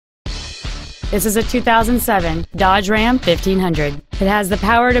This is a 2007 Dodge Ram 1500. It has the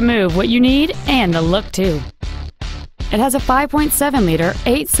power to move what you need and the look too. It has a 5.7-liter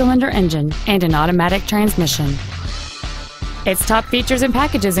 8-cylinder engine and an automatic transmission. Its top features and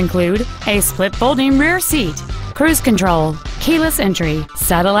packages include a split folding rear seat, cruise control, keyless entry,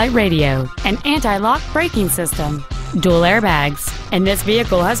 satellite radio, an anti-lock braking system, dual airbags, and this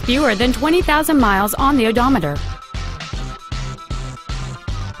vehicle has fewer than 20,000 miles on the odometer.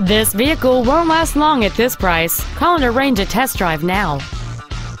 This vehicle won't last long at this price. Call and arrange a test drive now.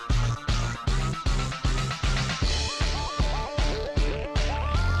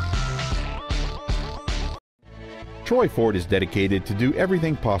 Troy Ford is dedicated to do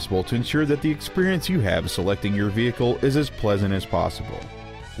everything possible to ensure that the experience you have selecting your vehicle is as pleasant as possible.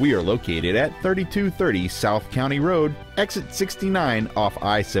 We are located at 3230 South County Road, exit 69 off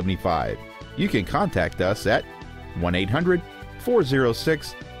I-75. You can contact us at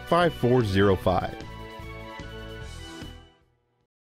 1-800-406-5405.